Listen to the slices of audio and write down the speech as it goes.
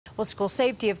Well, school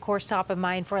safety, of course, top of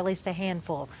mind for at least a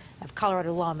handful of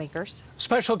Colorado lawmakers.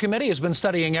 Special committee has been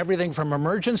studying everything from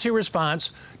emergency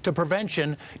response to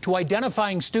prevention to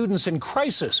identifying students in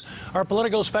crisis. Our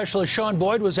political specialist Sean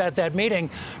Boyd was at that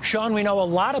meeting. Sean, we know a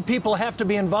lot of people have to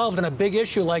be involved in a big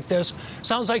issue like this.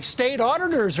 Sounds like state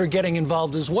auditors are getting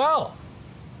involved as well.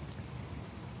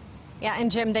 Yeah,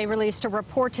 and Jim, they released a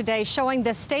report today showing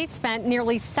the state spent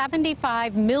nearly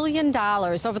 $75 million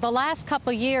over the last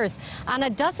couple years on a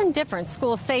dozen different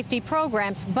school safety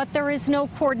programs, but there is no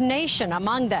coordination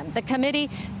among them. The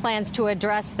committee plans to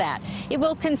address that. It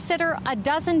will consider a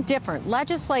dozen different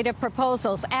legislative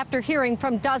proposals after hearing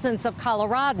from dozens of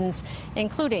Coloradans,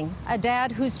 including a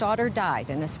dad whose daughter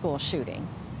died in a school shooting.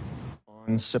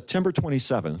 On September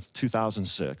 27th,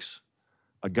 2006,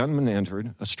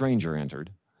 a stranger entered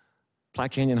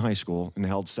Platte Canyon High School and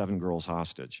held 7 girls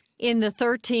hostage. In the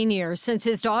 13 years since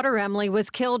his daughter Emily was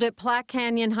killed at Platte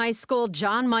Canyon High School,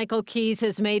 John Michael Keyes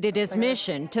has made it his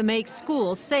mission to make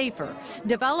schools safer,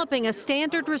 developing a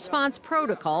standard response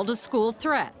protocol to school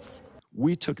threats.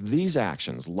 We took these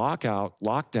actions: lock out,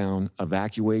 lock down,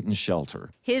 evacuate, and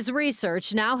shelter. His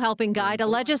research now helping guide a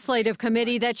legislative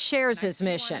committee that shares his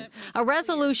mission. A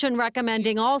resolution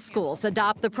recommending all schools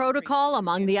adopt the protocol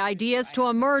among the ideas to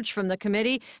emerge from the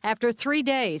committee after 3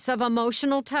 days of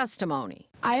emotional testimony.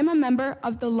 I am a member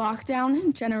of the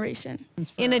lockdown generation.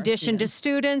 In addition to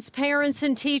students, parents,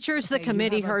 and teachers, the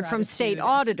committee heard from state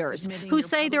auditors who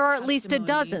say there are at least a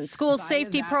dozen school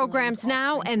safety programs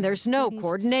now, and there's no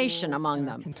coordination among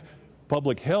them.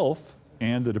 Public health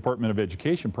and the Department of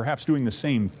Education perhaps doing the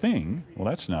same thing. Well,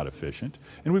 that's not efficient.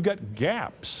 And we've got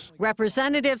gaps.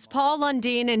 Representatives Paul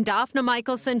Lundeen and Daphne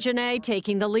Michelson-Janae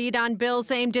taking the lead on bills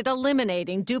aimed at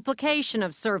eliminating duplication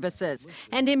of services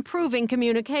and improving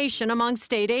communication among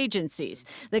state agencies.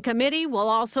 The committee will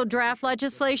also draft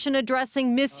legislation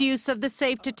addressing misuse of the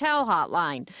Safe to Tell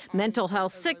hotline, mental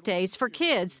health sick days for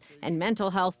kids, and mental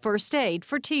health first aid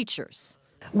for teachers.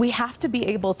 We have to be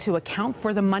able to account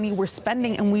for the money we're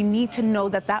spending, and we need to know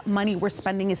that that money we're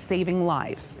spending is saving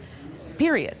lives.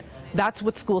 Period. That's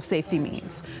what school safety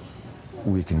means.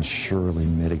 We can surely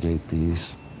mitigate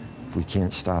these. If we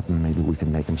can't stop them, maybe we can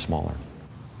make them smaller.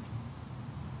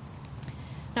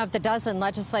 Now, of the dozen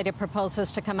legislative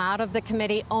proposals to come out of the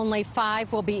committee, only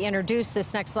 5 will be introduced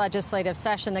this next legislative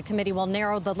session. The committee will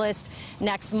narrow the list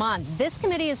next month. This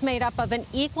committee is made up of an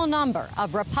equal number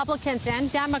of Republicans and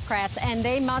Democrats, and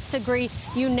they must agree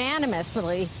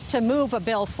unanimously to move a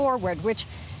bill forward, which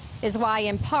is why,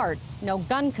 in part, no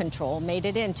gun control made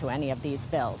it into any of these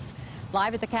bills.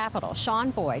 Live at the Capitol,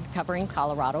 Sean Boyd covering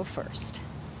Colorado First.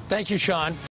 Thank you, Sean.